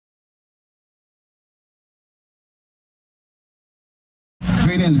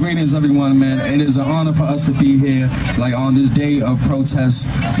Greetings, everyone, man. It is an honor for us to be here, like on this day of protest.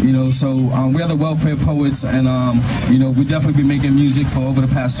 You know, so we are the Welfare Poets, and you know, we definitely been making music for over the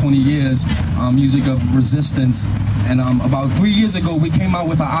past 20 years, music of resistance. And about 3 years ago, we came out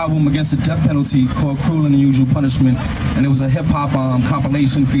with an album against the death penalty called "Cruel and Unusual Punishment," and it was a hip hop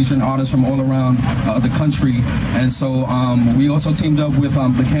compilation featuring artists from all around the country. And so we also teamed up with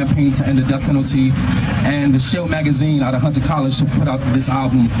the Campaign to End the Death Penalty and the Shield magazine out of Hunter College to put out this album.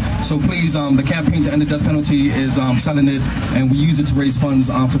 So please, the Campaign to End the Death Penalty is selling it, and we use it to raise funds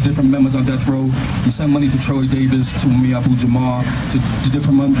for different members on death row. We send money to Troy Davis, to Mumia Abu-Jamal, to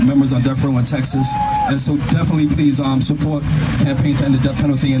different members on death row in Texas. And so definitely please support Campaign to End the Death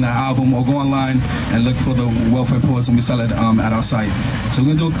Penalty in that album, or go online and look for the Welfare Poets, and we sell it at our site. So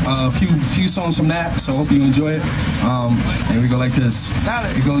we're gonna do a few songs from that, so I hope you enjoy it. And we go like this.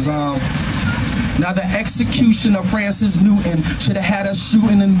 It goes now the execution of Francis Newton should have had us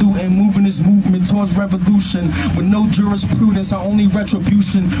shooting and looting, moving this movement towards revolution with no jurisprudence. Our only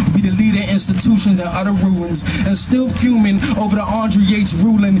retribution would be to lead in institutions and utter ruins. And still fuming over the Andre Yates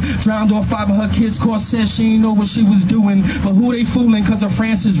ruling, drowned off 5 of her kids. Court said she ain't know what she was doing, but who they fooling? Cause of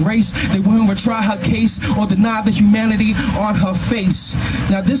Francis' race, they wouldn't retry her case or deny the humanity on her face.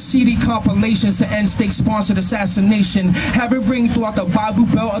 Now this CD compilation is to end state-sponsored assassination. Have it ring throughout the Bible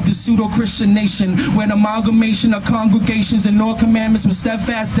Belt of the pseudo-Christian nation, where an amalgamation of congregations and all commandments with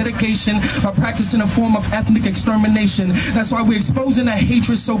steadfast dedication are practicing a form of ethnic extermination. That's why we're exposing a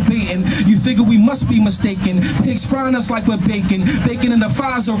hatred so blatant. You figure we must be mistaken. Pigs frying us like we're bacon in the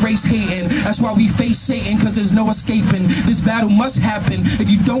fires of race hating. That's why we face Satan, cause there's no escaping. This battle must happen. If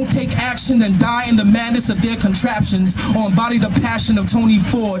you don't take action, then die in the madness of their contraptions, or embody the passion of Tony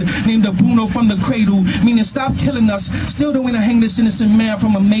Ford, named the Bruno from the cradle, meaning stop killing us. Still don't want to hang this innocent man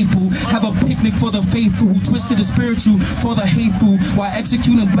from a maple. Have a picnic for the faithful who twisted the spiritual for the hateful, while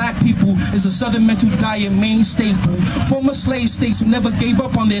executing black people is a southern mental diet main staple. Former slave states who never gave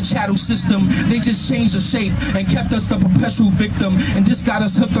up on their chattel system, they just changed the shape and kept us the perpetual victim. And this got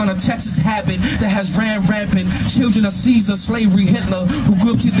us hooked on a Texas habit that has ran rampant. Children of Caesar, slavery, Hitler, who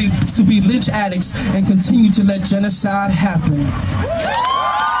grew up to be lynch addicts and continue to let genocide happen.